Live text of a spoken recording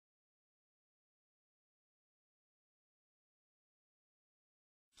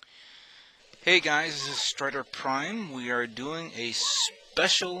Hey guys, this is Strider Prime. We are doing a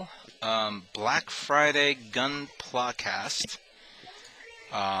special Black Friday Gunplacast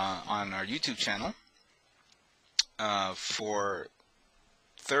on our YouTube channel for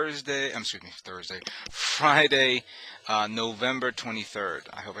Friday, November 23rd.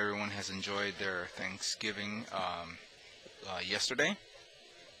 I hope everyone has enjoyed their Thanksgiving yesterday.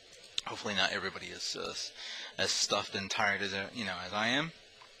 Hopefully not everybody is as stuffed and tired as as I am.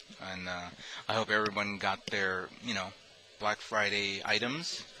 And I hope everyone got their, Black Friday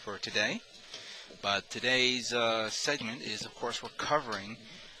items for today. But today's segment is, of course, we're covering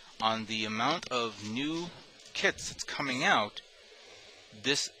on the amount of new kits that's coming out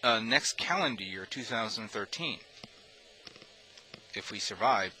this next calendar year, 2013. If we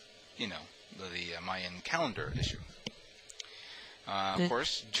survive, the Mayan calendar issue. Of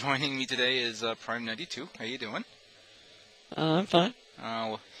course, joining me today is Prime92. How you doing? I'm fine.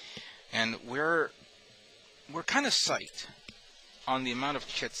 And we're kind of psyched on the amount of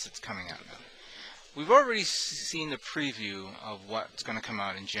kits that's coming out now. We've already seen the preview of what's going to come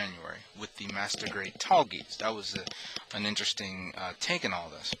out in January with the Master Grade Tall Gates. That was an interesting take in all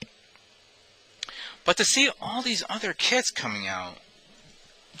this. But to see all these other kits coming out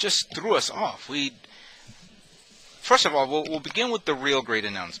just threw us off. First of all, we'll begin with the real great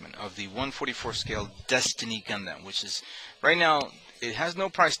announcement of the 144 scale Destiny Gundam, which is right now. It has no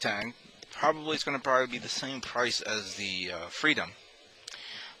price tag. It's going to be the same price as the Freedom.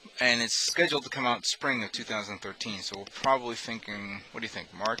 And it's scheduled to come out spring of 2013. So we're probably thinking, what do you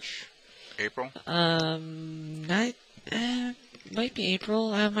think, March? April? Might be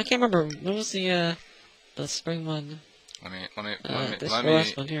April. I can't remember. What was the spring one? Let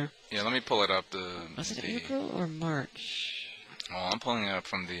last one here. Yeah, let me pull it up. Was it April or March? Well, I'm pulling it up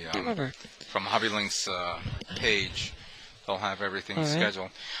from the I can't remember. From HobbyLink's page. They'll have everything scheduled.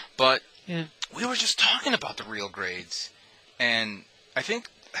 But yeah, we were just talking about the real grades, and I think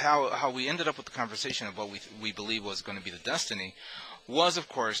how we ended up with the conversation of what we believe was going to be the Destiny was, of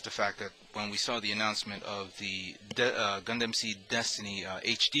course, the fact that when we saw the announcement of the Gundam Seed Destiny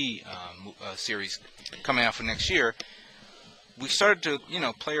HD series coming out for next year, we started to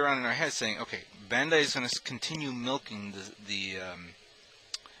play around in our heads saying, okay, Bandai is going to continue milking the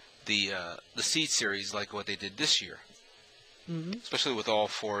Seed series like what they did this year. Especially with all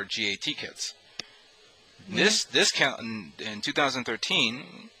 4 GAT kits. This count in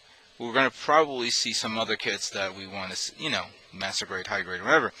 2013, we're going to probably see some other kits that we want to, master grade, high grade,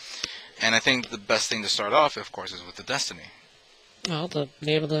 whatever. And I think the best thing to start off, of course, is with the Destiny. Well, the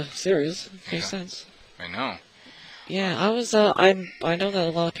name of the series makes sense. I know. Yeah, I know that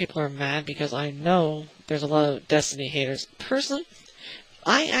a lot of people are mad because I know there's a lot of Destiny haters. Personally,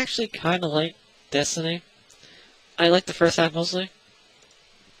 I actually kind of like Destiny. I like the first half mostly,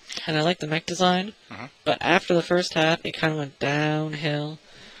 and I like the mech design, but after the first half, it kind of went downhill,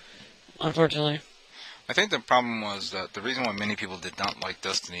 unfortunately. I think the problem was that the reason why many people did not like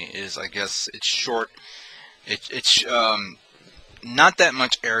Destiny is, I guess, it's short. It's not that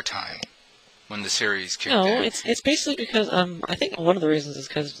much airtime when the series kicked in. No, it's basically because I think one of the reasons is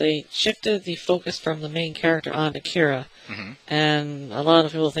because they shifted the focus from the main character onto Kira. And a lot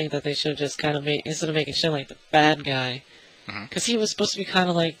of people think that they should have just kind of instead of making Shin like the bad guy, because he was supposed to be kind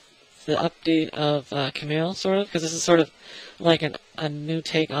of like the update of Camille, sort of, because this is sort of like a new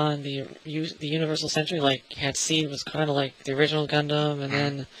take on the Universal Century. Like, you had Seed was kind of like the original Gundam, and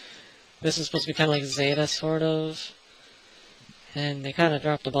then this is supposed to be kind of like Zeta, sort of, and they kind of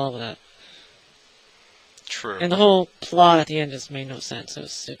dropped the ball with that. True. And the whole plot at the end just made no sense. It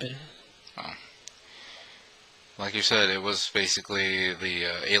was stupid. Oh. Like you said, it was basically the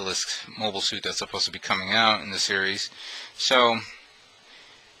A-list mobile suit that's supposed to be coming out in the series. So,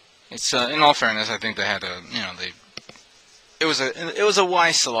 it's in all fairness, I think they had it was a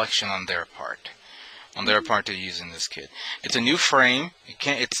wise selection on their part. To use in this kit. It's a new frame.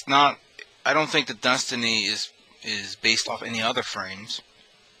 It's not. I don't think the Destiny is based off any other frames.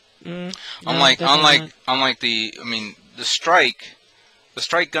 Unlike the Strike. The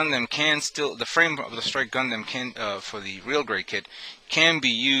Strike Gundam the frame of the Strike Gundam for the real grade kit can be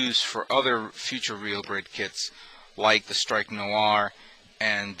used for other future real grade kits, like the Strike Noir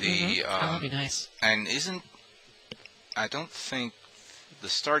and the. That would be nice. And I don't think the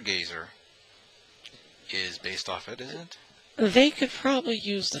Stargazer is based off it, is it? They could probably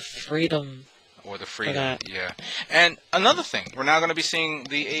use the Freedom. Or the Freedom, yeah. And another thing, we're now going to be seeing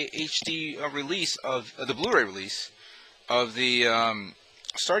the HD release of the Blu-ray release of the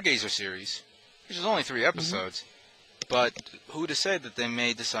Stargazer series, which is only 3 episodes. But who'd have said that they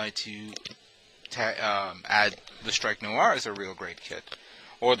may decide to add the Strike Noir as a real great kit,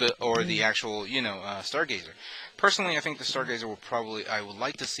 or the actual Stargazer. Personally, I think the Stargazer I would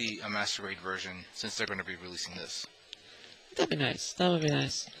like to see a Master Grade version since they're going to be releasing this. That'd be nice. That would be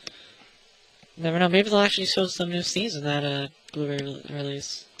nice. Never know. Maybe they'll actually show some new scenes in that Blu-ray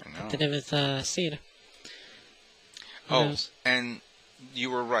release. I know. Like they did with Seed. Who knows? And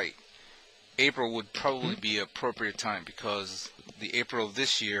you were right. April would probably be an appropriate time because the April of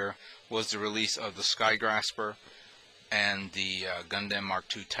this year was the release of the Skygrasper and the Gundam Mark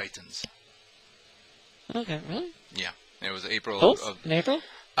II Titans. Okay, really? Yeah, it was April. Both in April?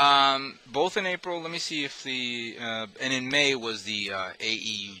 Both in April. Let me see if the and in May was the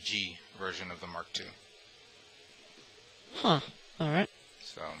AEUG version of the Mark II. Huh. All right.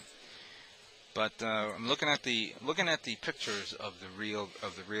 So, but I'm looking at the pictures of the real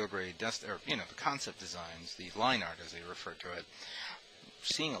grade the concept designs, the line art as they refer to it.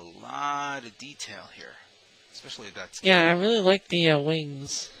 Seeing a lot of detail here, especially that. Yeah, I really like the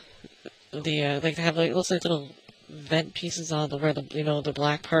wings. Like they have it looks like little vent pieces on where the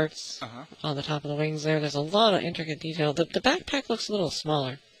black parts on the top of the wings there. There's a lot of intricate detail. The backpack looks a little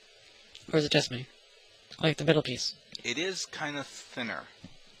smaller. Or is it just me? Like the middle piece. It is kind of thinner.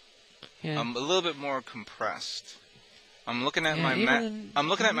 Yeah. A little bit more compressed. I'm looking at my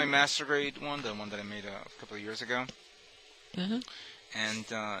Master Grade one, the one that I made a couple of years ago. And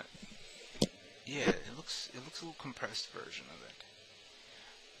yeah, it looks a little compressed version of it.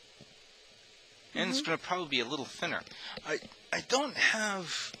 And it's going to probably be a little thinner. I don't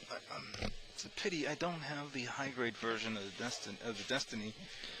have. It's a pity I don't have the high grade version of the Destiny,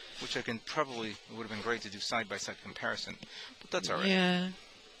 which it would have been great to do side by side comparison, but that's alright. Yeah,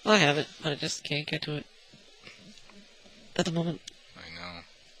 well, I have it, but I just can't get to it at the moment. I know.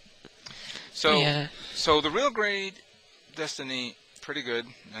 So the real grade Destiny, pretty good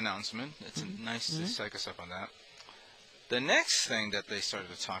announcement. It's nice to psych us up on that. The next thing that they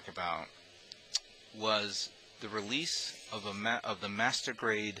started to talk about was the release of the Master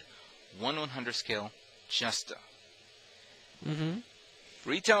Grade 1/100 scale Jesta.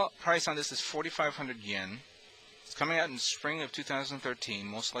 Retail price on this is 4,500 yen. It's coming out in spring of 2013,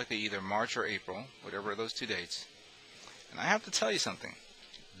 most likely either March or April, whatever those two dates. And I have to tell you something.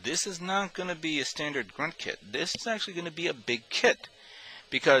 This is not going to be a standard grunt kit. This is actually going to be a big kit.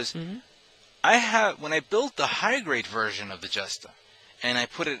 Because when I built the high grade version of the Jesta, and I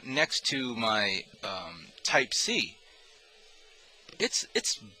put it next to my Type C, it's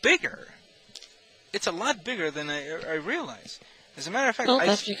bigger. It's a lot bigger than I realized. As a matter of fact, well,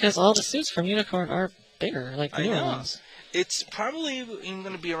 that's because all the suits from Unicorn are bigger, like the newer ones. It's probably even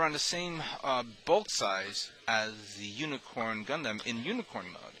going to be around the same bulk size as the Unicorn Gundam in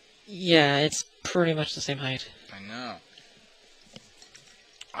Unicorn mode. Yeah, it's pretty much the same height. I know.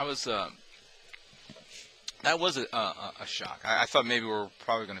 That was a shock. I thought maybe we were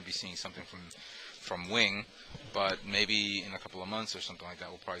probably going to be seeing something from Wing, but maybe in a couple of months or something like that,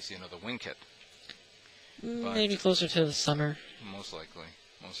 we'll probably see another Wing kit. But maybe closer to the summer. Most likely,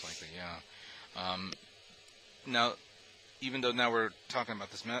 yeah. Now, even though now we're talking about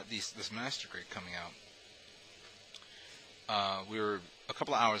this Master Grade coming out, we were a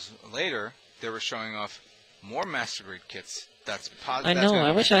couple of hours later. They were showing off more Master Grade kits. I know.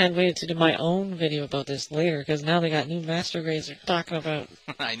 I wish I had waited to do my own video about this later, because now they got new Master Grades they're talking about.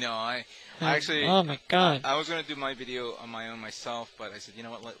 I know. I actually. Oh my god. I was going to do my video on my own myself, but I said, you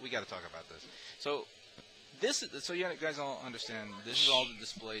know what? We got to talk about this. So you guys all understand. This is all the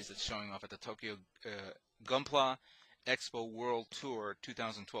displays that's showing off at the Tokyo Gunpla Expo World Tour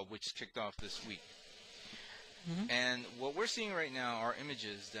 2012, which kicked off this week. And what we're seeing right now are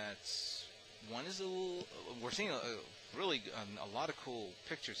images that's. One is we're seeing a lot of cool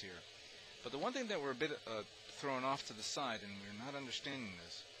pictures here. But the one thing that we're a bit thrown off to the side, and we're not understanding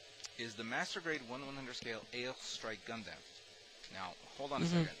this, is the Master Grade 1/100 scale Ale Strike Gundam. Now, hold on a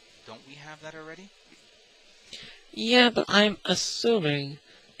second. Don't we have that already? Yeah, but I'm assuming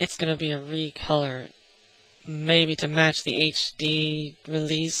it's going to be a recolor. Maybe to match the HD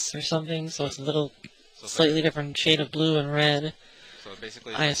release or something, so it's a little slightly different shade of blue and red. So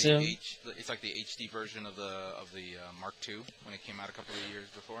basically, I assume it's like the HD version of the Mark II when it came out a couple of years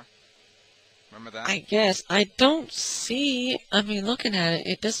before. Remember that? I guess I don't see. I mean, looking at it,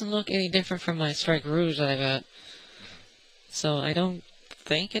 it doesn't look any different from my Strike Rouge that I got. So I don't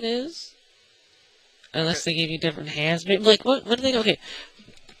think it is, unless they gave you different hands. Maybe, like what do they do? Okay,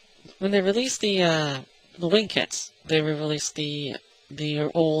 when they released the wing kits, they released the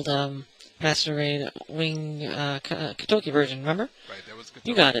old Master Grade Wing Katoki version, remember? Right, that was Katoki.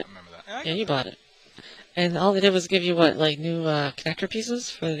 You got it. I remember that. Yeah, you bought it. And all they did was give you, new connector pieces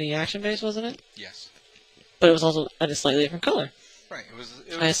for the action base, wasn't it? Yes. But it was also a slightly different color. Right. It was.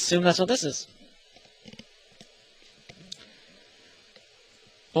 I assume that's what this is.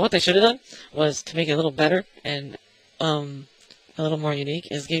 But what they should have done was to make it a little better and a little more unique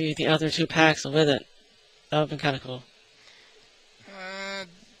is give you the other 2 packs with it. That would have been kind of cool.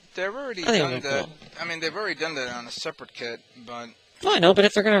 They've already done that. Cool. I mean, they've already done that on a separate kit, but... Well, I know, but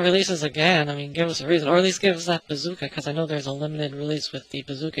if they're going to release this again, I mean, give us a reason. Or at least give us that bazooka, because I know there's a limited release with the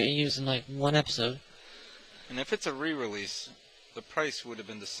bazooka you use in, like, 1 episode. And if it's a re-release, the price would have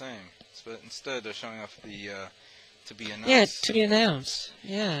been the same. But instead, they're showing off the, to be announced. Yeah, to be announced.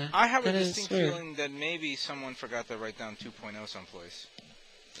 Yeah. I have a distinct feeling that maybe someone forgot to write down 2.0 someplace.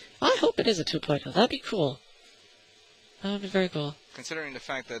 I hope it is a 2.0. That'd be cool. That would be very cool. Considering the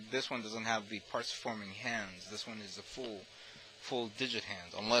fact that this one doesn't have the parts-forming hands, this one is a full digit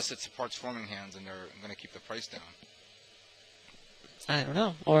hand. Unless it's a parts-forming hands and they're going to keep the price down. I don't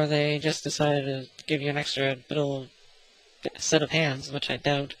know. Or they just decided to give you an extra little set of hands, which I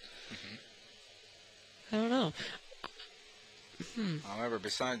doubt. I don't know. However,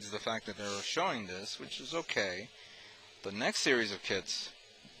 besides the fact that they're showing this, which is okay, the next series of kits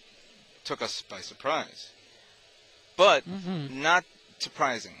took us by surprise. But not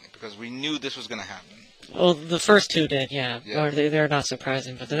surprisingly, because we knew this was going to happen. Well, the first 2 did, yeah. Or they're not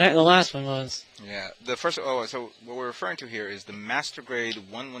surprising, but the last one was. Yeah, the first. Oh, so what we're referring to here is the Master Grade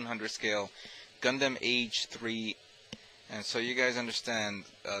 1/100 scale Gundam Age 3, and so you guys understand.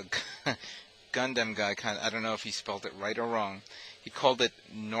 Gundam guy I don't know if he spelled it right or wrong. He called it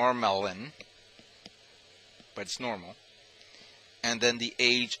Normalin, but it's normal. And then the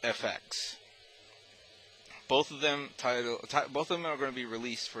Age FX. Both of them are going to be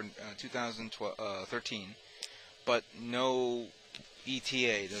released for 2013, but no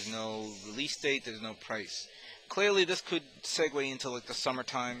ETA. There's no release date. There's no price. Clearly, this could segue into like the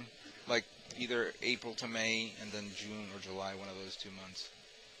summertime, like either April to May, and then June or July, one of those 2 months.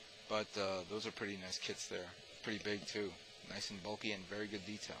 But those are pretty nice kits there. Pretty big too. Nice and bulky and very good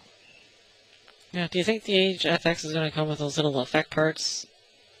detail. Yeah. Do you think the Age FX is going to come with those little effect parts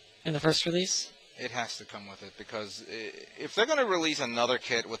in the first release? It has to come with it, because if they're going to release another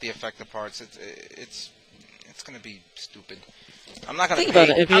kit with the effective parts, it's going to be stupid. I'm not going to pay.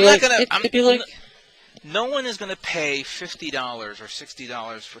 It'd be like no one is going to pay $50 or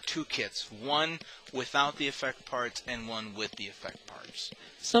 $60 for 2 kits, one without the effect parts and one with the effect parts.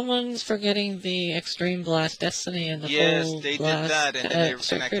 Someone's forgetting the Extreme Blast Destiny and the Yes, full they blast, did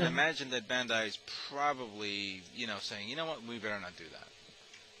that, and I can imagine that Bandai is probably, saying, you know what, we better not do that.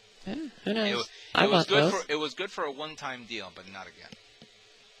 Yeah, who knows? It was good for a one-time deal, but not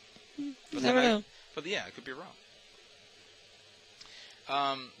again. Never know. But yeah, I could be wrong.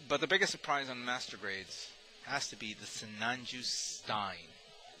 But the biggest surprise on Master Grades has to be the Sinanju Stein,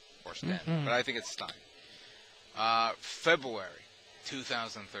 or Sten, but I think it's Stein. February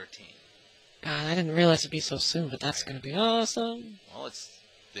 2013. God, I didn't realize it'd be so soon, but that's going to be awesome. Well, it's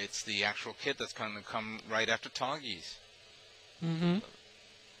the actual kit that's going to come right after Toggies.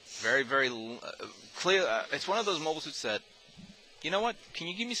 Very, very clear. It's one of those mobile suits that, you know what? Can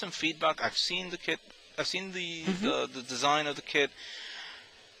you give me some feedback? I've seen the kit. I've seen the design of the kit,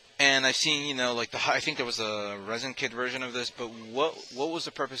 and I've seen I think there was a resin kit version of this. But what was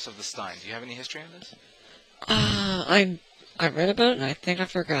the purpose of the Stein? Do you have any history on this? I read about it, and I think I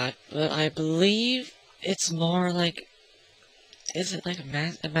forgot. But I believe it's more like. Is it like a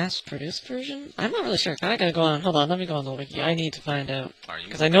mass-produced version? I'm not really sure. I gotta go on. Hold on, let me go on the wiki. I need to find out.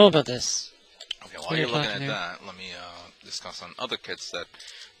 Because I know about this. Okay, while you're looking at that, let me discuss on other kits that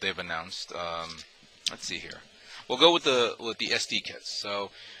they've announced. Let's see here. We'll go with the SD kits.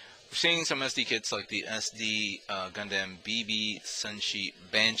 So, we're seeing some SD kits like the SD Gundam BB Senshi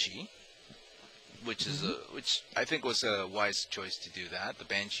Banshee, which is which I think was a wise choice to do that. The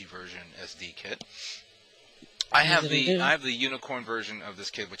Banshee version SD kit. I have the unicorn version of this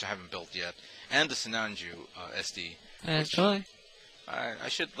kit, which I haven't built yet, and the Sinanju SD. I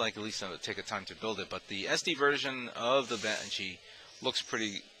should at least take a time to build it, but the SD version of the Banshee looks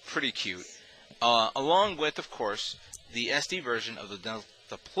pretty cute. Along with, of course, the SD version of the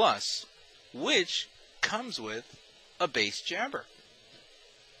Delta Plus, which comes with a base jabber.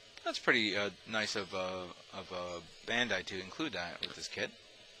 That's pretty nice of Bandai to include that with this kit.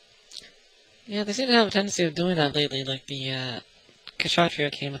 Yeah, they seem to have a tendency of doing that lately, like the Kshatriya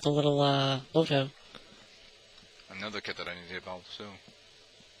came with a little Loto. Another kit that I need to develop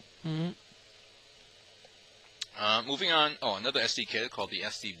soon. Moving on, another SD kit called the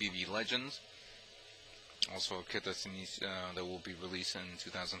SD BB Legends. Also a kit that will be released in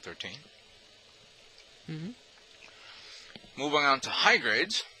 2013. Moving on to high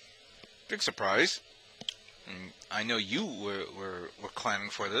grades. Big surprise. and I know you were clamming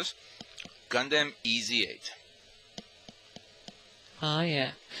for this, Gundam EZ8. Oh,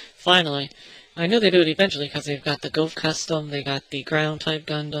 yeah. Finally. I knew they'd do it eventually because they've got the Golf Custom, they got the Ground-type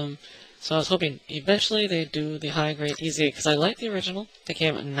Gundam. So I was hoping eventually they'd do the high-grade EZ8 because I liked the original. They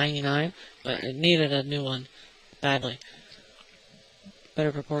came out in '99, but it needed a new one badly.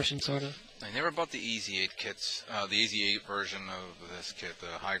 Better proportion, sort of. I never bought the EZ8 kits, the EZ8 version of this kit, the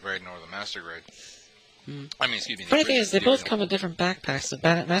high grade nor the master grade. I mean, excuse me. Funny thing is, they both come with different backpacks. The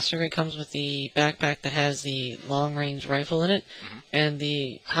Master Grade comes with the backpack that has the long-range rifle in it, and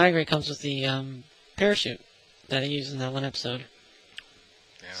the High Grade comes with the parachute that he used in that one episode.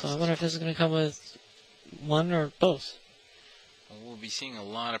 Yeah, so I wonder if this is going to come with one or both. Well, we'll be seeing a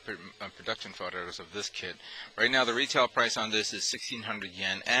lot of production photos of this kit. Right now, the retail price on this is 1,600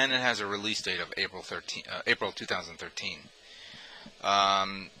 yen, and it has a release date of April 2013.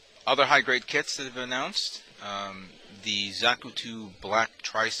 Other high-grade kits that have been announced, the Zaku 2 Black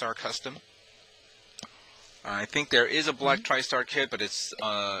TriStar Custom. I think there is a Black TriStar kit, but it's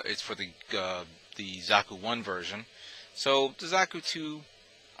for the Zaku 1 version. So the Zaku 2,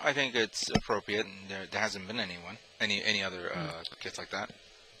 I think it's appropriate, and there hasn't been any other kits like that.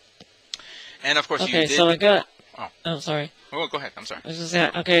 And of course, okay, you did. So I got. Oh, sorry. Oh, go ahead. I'm sorry. I was just saying,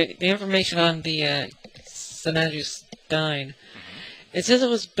 okay, the information on the Sanaju Stein. It says it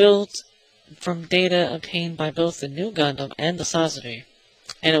was built from data obtained by both the new Gundam and the Sazabi.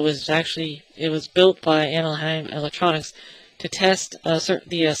 And it was built by Anaheim Electronics to test the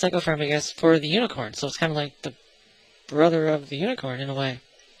Psychoframe, I guess, for the Unicorn. So it's kind of like the brother of the Unicorn in a way.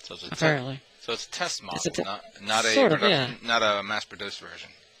 So it's apparently. So it's a test model, not a mass-produced version.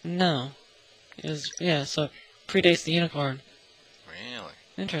 No. So it predates the Unicorn. Really?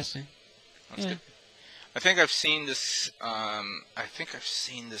 Interesting. That's good. I think I've seen this. I think I've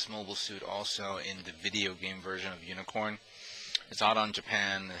seen this mobile suit also in the video game version of Unicorn. It's out on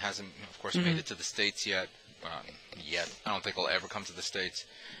Japan. It hasn't, of course, made it to the States yet. I don't think it'll ever come to the States.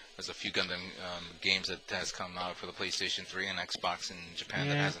 There's a few Gundam games that has come out for the PlayStation 3 and Xbox in Japan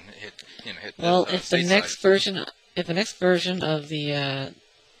that hasn't hit. Well, if the next version of the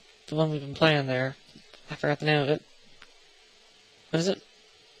one we've been playing there, I forgot the name of it. What is it?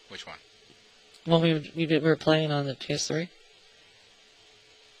 Which one? One we were playing on the PS3.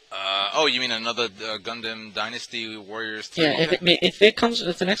 Oh, you mean another Gundam Dynasty Warriors 3? Yeah, if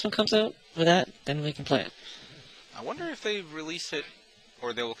the next one comes out with that, then we can play it. I wonder if they release it,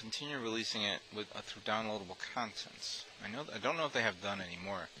 or they will continue releasing it with through downloadable contents. I don't know if they have done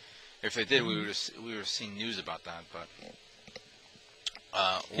anymore. If they did, we would have seen news about that. But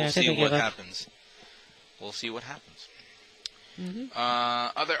we'll see what happens. We'll see what happens.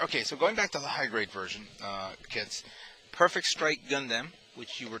 So going back to the high grade version kits, Perfect Strike Gundam,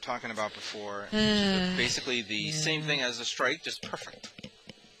 which you were talking about before, basically the same thing as a Strike, just perfect.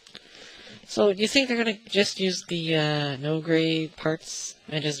 So do you think they're gonna just use the no grade parts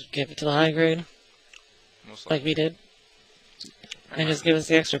and just give it to the high grade, like we did, and just give us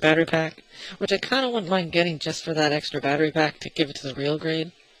the extra battery pack, which I kind of wouldn't mind getting just for that extra battery pack to give it to the real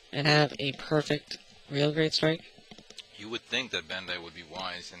grade and have a perfect real grade Strike? You would think that Bandai would be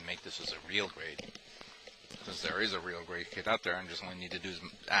wise and make this as a real grade, because there is a real grade kit out there, and just all you need to do is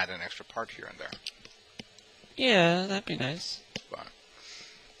add an extra part here and there. Yeah, that'd be nice. But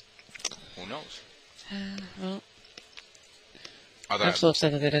who knows? Well, I'm so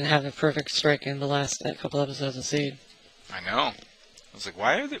upset that they didn't have a perfect Strike in the last couple episodes of Seed. I know. I was like,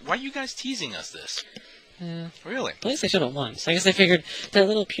 why are you guys teasing us this? Yeah. Really? At least they should have won. So I guess they figured that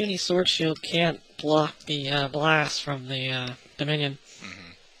little puny sword shield can't block the blast from the Dominion.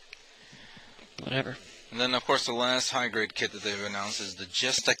 Whatever. And then, of course, the last high-grade kit that they've announced is the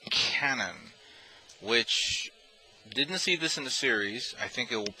Gesta Cannon, which didn't see this in the series. I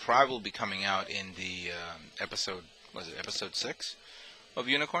think it will probably be coming out in the episode 6 of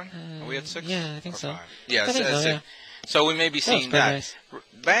Unicorn? Are we at 6? Yeah, I think so. 5? Yeah, I think so, 6. yeah. So we may be seeing that. Nice.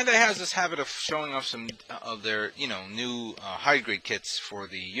 Bandai has this habit of showing off some of their, new high-grade kits for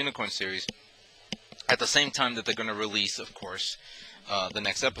the Unicorn series at the same time that they're going to release, of course, the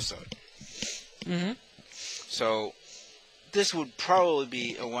next episode. So this would probably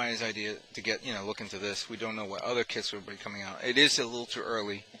be a wise idea to get, look into this. We don't know what other kits will be coming out. It is a little too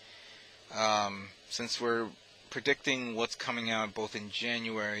early, since we're predicting what's coming out both in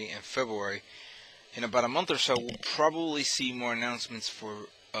January and February. In about a month or so, we'll probably see more announcements for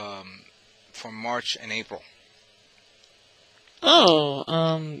March and April. Oh,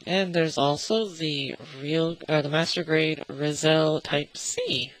 and there's also the the Master Grade Rizal Type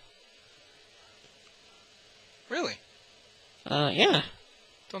C. Really? Yeah.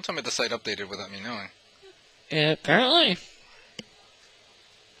 Don't tell me the site updated without me knowing. Apparently.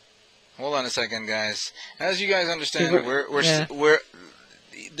 Hold on a second, guys. As you guys understand, Yeah.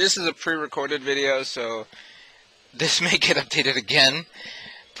 this is a pre-recorded video, so this may get updated again.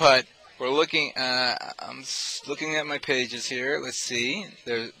 But we're looking. Looking at my pages here. Let's see.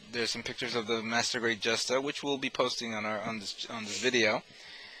 There's some pictures of the Master Grade Justa, which we'll be posting on this video.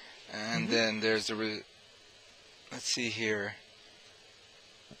 And then there's the. Let's see here.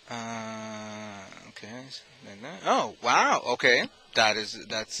 Okay. Oh wow. Okay.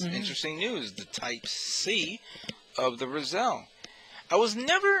 That's interesting news. The Type C of the Roselle. I'm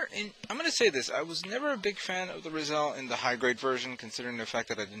going to say this. I was never a big fan of the Roselle in the high grade version, considering the fact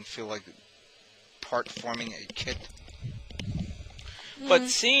that I didn't feel like part forming a kit. But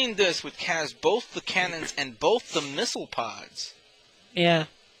seeing this with both the cannons and both the missile pods, yeah,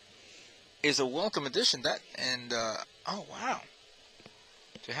 is a welcome addition. Oh wow,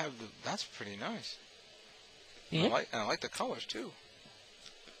 to have that's pretty nice. Yeah. I like the colors too.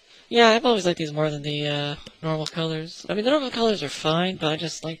 Yeah, I've always liked these more than the normal colors. I mean, the normal colors are fine, but I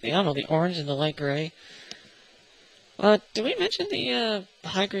just like the orange and the light gray. Did we mention the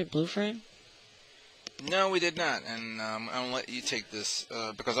high-grade blue frame? No, we did not, and I'll let you take this,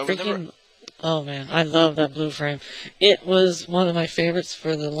 because I was never... Oh man, I love that blue frame. It was one of my favorites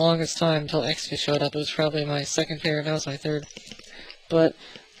for the longest time until XP showed up. It was probably my second favorite, now it's my third. But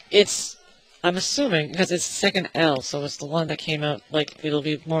I'm assuming, because it's second L, so it's the one that came out, it'll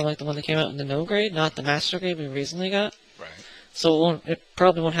be more like the one that came out in the no grade, not the master grade we recently got. Right. So it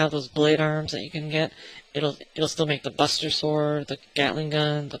probably won't have those blade arms that you can get. It'll still make the Buster Sword, the Gatling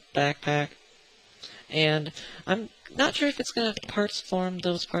gun, the backpack. And I'm not sure if it's going to parts form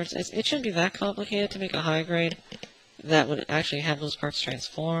those parts. It shouldn't be that complicated to make a high grade that would actually have those parts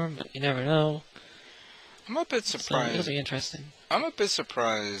transform, but you never know. I'm a bit surprised. So it'll be interesting. I'm a bit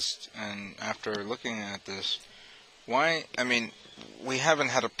surprised, and after looking at this, we haven't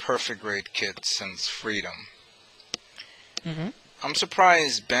had a perfect grade kit since Freedom. I'm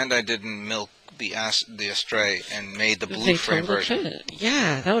surprised Bandai didn't milk the Astray and made the blue frame version.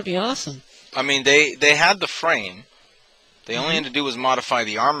 Yeah, that would be awesome. I mean, they had the frame. They only had to do was modify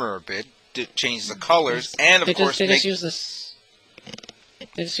the armor a bit, change the colors, and of course they just use this.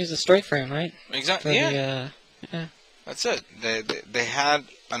 They just use the straight frame, right? Exactly. Yeah. Yeah. That's it. They had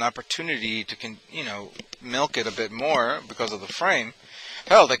an opportunity to milk it a bit more because of the frame.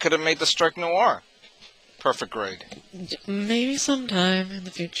 Hell, they could have made the Strike Noir perfect grade. Maybe sometime in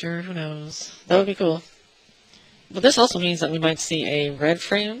the future. Who knows? That would be cool. But this also means that we might see a red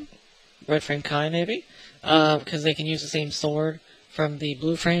frame Kai maybe, because they can use the same sword from the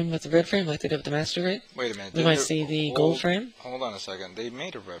blue frame with the red frame like they did with the Master Grade. Wait a minute. We might see the gold frame. Hold on a second. They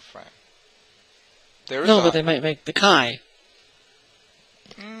made a red frame. But they might make the Kai.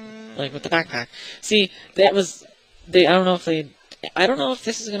 Like with the backpack. See, that was... I don't know if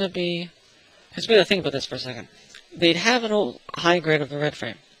this is going to be... Because we got to think about this for a second. They'd have an old high grade of the red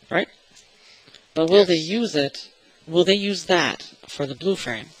frame, right? But will they use it... Will they use that for the blue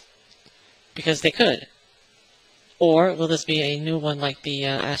frame? Because they could. Or will this be a new one like the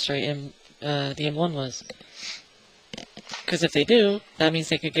Astray the M1 was? Because if they do, that means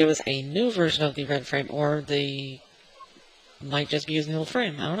they could give us a new version of the red frame, or they might just be using the old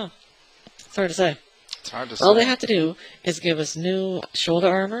frame. I don't know. It's hard to say. All they have to do is give us new shoulder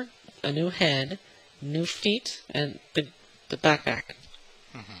armor, a new head, new feet, and the backpack.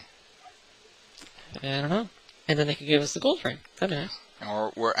 I don't know. And then they could give us the gold frame. That'd be nice.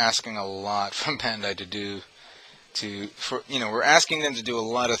 And we're asking a lot from Bandai we're asking them to do a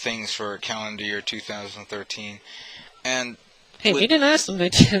lot of things for calendar year 2013. And hey, we didn't ask them; they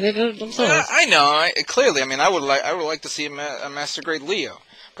did it themselves. I know. Clearly, I would like to see a Master Grade Leo,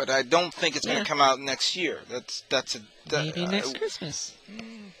 but I don't think it's going to come out next year. Maybe next Christmas.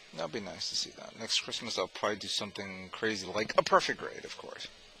 That'll be nice to see that. Next Christmas, I'll probably do something crazy like a perfect grade, of course.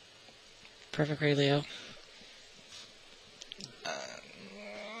 Perfect grade Leo.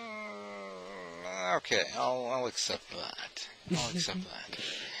 Okay, I'll accept that.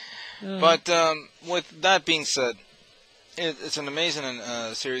 But with that being said, it's an amazing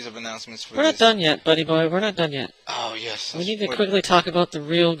series of announcements. We're not done yet, buddy boy. We're not done yet. Oh, yes. We need to quickly talk about the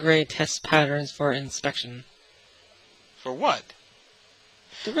real grade test patterns for inspection. For what?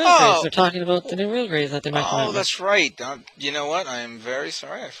 The real grades. They're talking about the new real grades that they might come out with. That's right. You know what? I am very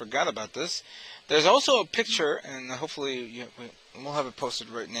sorry. I forgot about this. There's also a picture, and hopefully we'll have it posted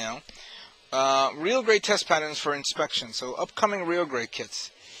right now. Real grade test patterns for inspection. So upcoming real grade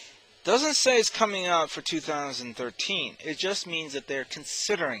kits. Doesn't say it's coming out for 2013. It just means that they're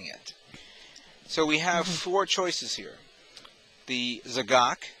considering it. So we have four choices here. The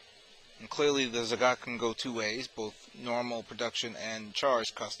Zagak, And clearly, the Zagak can go two ways, both normal production and Char's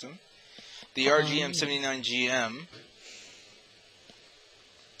custom. The RGM-79GM,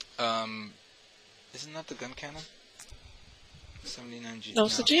 isn't that the gun cannon? 79G. No,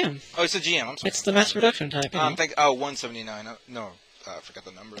 it's the GM. Oh, it's the GM. I'm sorry. It's the mass production type. 179. No, I forgot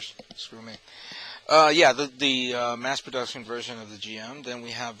the numbers. Screw me. Yeah, the mass production version of the GM. Then we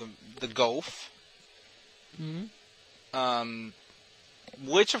have the Golf. Mm-hmm.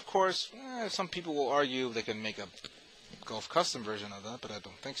 Which, of course, some people will argue they can make a Golf custom version of that, but I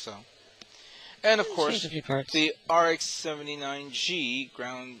don't think so. And, of course, the RX-79G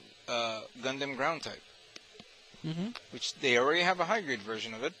Gundam ground type. Mm-hmm. Which they already have a high-grade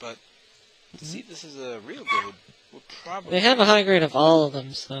version of it, but see, this is a real grade. We'll probably they have a high grade of all of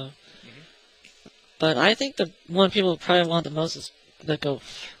them, so... But I think the one people probably want the most is the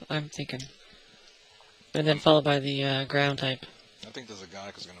Golf, I'm thinking. And then followed by the ground type. I think the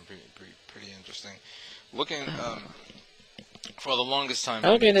Zagak is going to be pretty interesting. Looking for the longest time.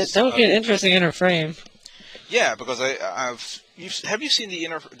 That would be an interesting inner frame. Yeah, because have you seen the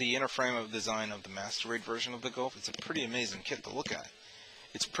inner frame of design of the Master Grade version of the Golf? It's a pretty amazing kit to look at.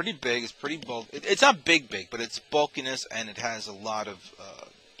 It's pretty big. It's pretty bulky. It's not big, but it's bulkiness, and it has a lot of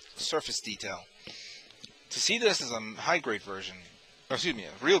surface detail. To see this as a high-grade version, or excuse me,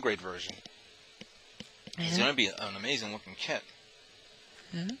 a real-grade version, it's going to be an amazing-looking kit.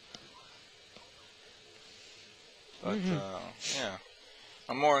 But, yeah.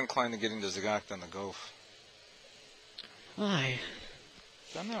 I'm more inclined to getting the Zagak than the Golf. Why?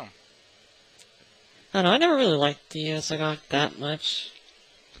 I don't know. I don't know, I never really liked the Zagak that much.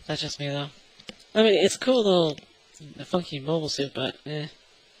 That's just me, though. I mean, it's cool, little funky mobile suit, but,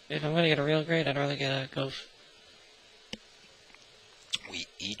 if I'm gonna get a real grade, I'd rather get a Golf. We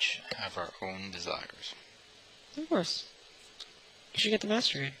each have our own desires. Of course. You should get the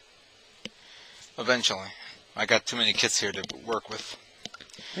Master Grade. Eventually. I got too many kits here to work with.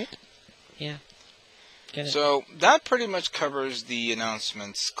 Right? Yeah. Get it. So that pretty much covers the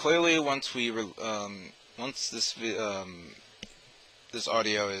announcements. Clearly, once this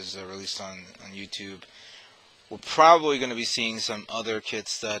audio is released on YouTube, we're probably going to be seeing some other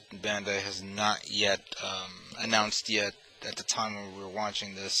kits that Bandai has not yet announced yet at the time when we were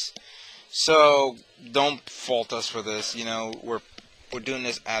watching this. So don't fault us for this. You know, we're doing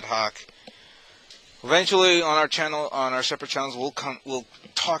this ad hoc. Eventually, on our channel, on our separate channels, we'll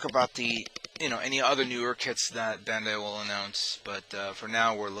talk about the any other newer kits that Bandai will announce. But for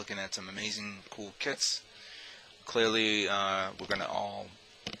now, we're looking at some amazing, cool kits. Clearly, we're gonna all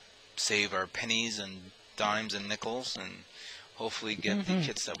save our pennies and dimes and nickels, and hopefully get the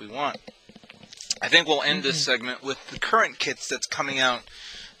kits that we want. I think we'll end this segment with the current kits that's coming out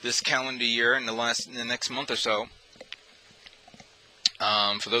this calendar year in the next month or so.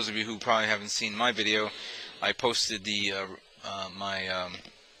 For those of you who probably haven't seen my video, I posted my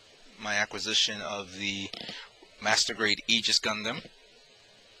acquisition of the Master Grade Aegis Gundam,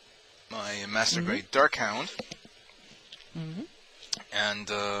 my Master Grade Darkhound, and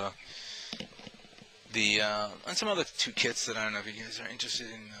and some other two kits that I don't know if you guys are interested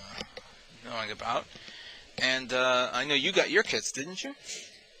in knowing about. And I know you got your kits, didn't you?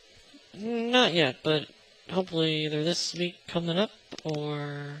 Not yet, but hopefully either this week coming up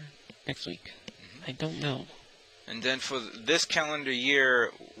or next week. I don't know. And then for this calendar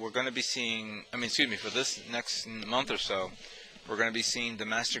year, we're going to be seeing, for this next month or so, we're going to be seeing the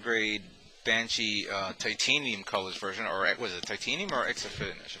Master Grade Banshee Titanium Colors version, or was it Titanium or Extra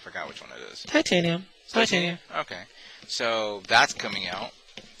Finish? I forgot which one it is. Titanium. Titanium. Okay. So that's coming out.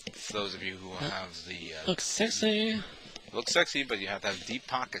 For those of you who have the... looks sexy. Looks sexy, but you have to have deep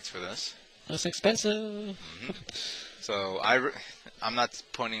pockets for this. Looks expensive. So I'm not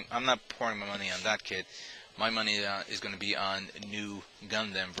pouring my money on that kit. My money is going to be on new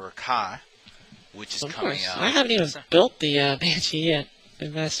Gundam Verka, which is coming out. I haven't even built the Banshee yet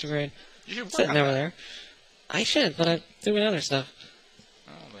in Master Grade. You should sitting over there. I should, but I'm doing other stuff.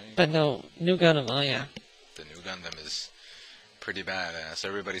 But no, new Gundam, oh yeah. The new Gundam is pretty badass.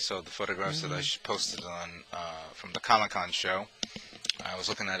 Everybody saw the photographs that I posted on from the Comic-Con show. I was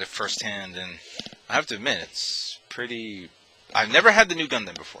looking at it firsthand, and I have to admit, it's pretty... I've never had the new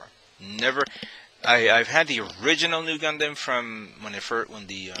Gundam before. Never... I've had the original new Gundam from when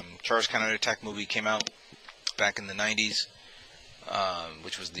the Charge Counterattack movie came out back in the 90s,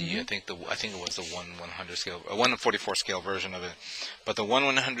 which was the I think it was the 1/100 scale, 1/44 scale version of it. But the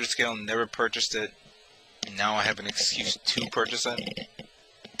 1/100 scale, never purchased it. Now I have an excuse to purchase it.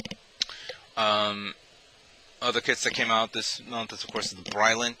 Other kits that came out this month is, of course, the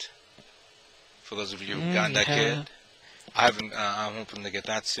Brylant. For those of you who got that kit. I haven't. I'm hoping to get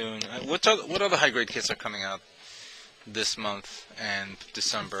that soon. What other high grade kits are coming out this month and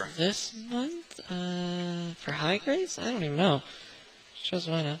December? This month? For high grades? I don't even know. Shows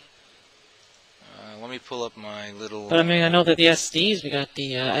mine up. Let me pull up my little. But I mean, I know that the SDs, we got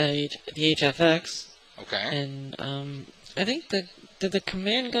the HFX. Okay. And I think did the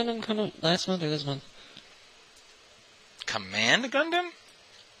Command Gundam come out last month or this month? Command Gundam?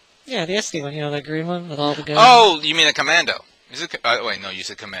 Yeah, the SD one, the green one with all the guns. Oh, you mean a Commando? Is it? Wait, no, you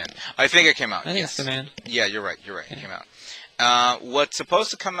said Command. I think it came out. I think yes. it's Command. Yeah, you're right. You're right. Okay. It came out. What's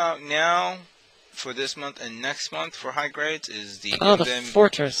supposed to come out now for this month and next month for high grades is the the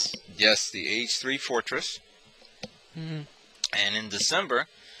Fortress. Yes, the H3 Fortress. Mm-hmm. And in December,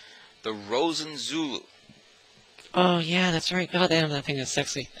 the Rosen Zulu. Oh yeah, that's right. God damn, that thing is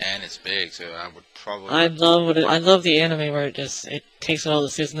sexy. And it's big, so I would probably. I love the anime where it takes all the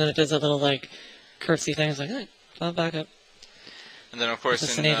suits and then it does that little curtsy thing. It's like, hey, I'll back up. And then of course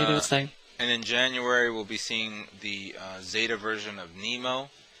do its thing. And in January we'll be seeing the Zeta version of Nemo,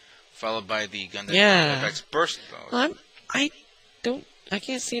 followed by the Gundam FX Burst mode. I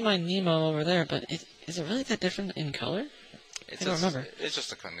can't see my Nemo over there, but is it really that different in color? I don't remember. It's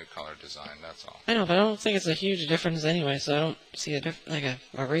just a new color design, that's all. I know, but I don't think it's a huge difference anyway, so I don't see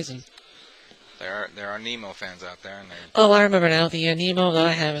a reason. There are Nemo fans out there, and they. Oh, I remember now. The Nemo that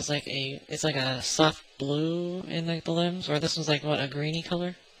I have is it's like a soft blue in the limbs, or this one's a greeny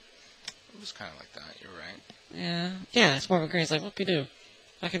color. It was kind of like that. You're right. Yeah, it's more of a green. It's like, what can we do?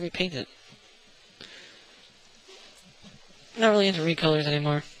 How can we paint it? Not really into recolors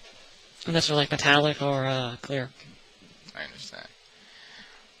anymore, unless they're metallic or clear. I understand.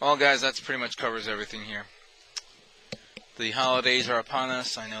 Well, guys, that's pretty much covers everything here. The holidays are upon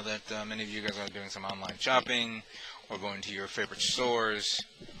us. I know that many of you guys are doing some online shopping, or going to your favorite stores,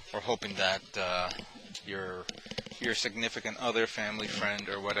 or hoping that your significant other, family, friend,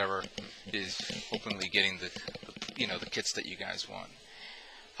 or whatever is hopefully getting the kits that you guys want.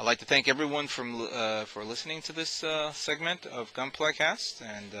 I'd like to thank everyone for listening to this segment of Gunplacast,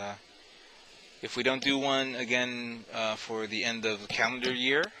 and if we don't do one again for the end of the calendar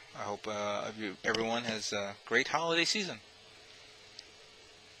year, I hope everyone has a great holiday season.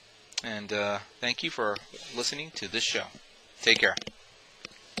 And thank you for listening to this show. Take care.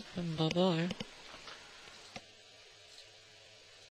 Bye-bye.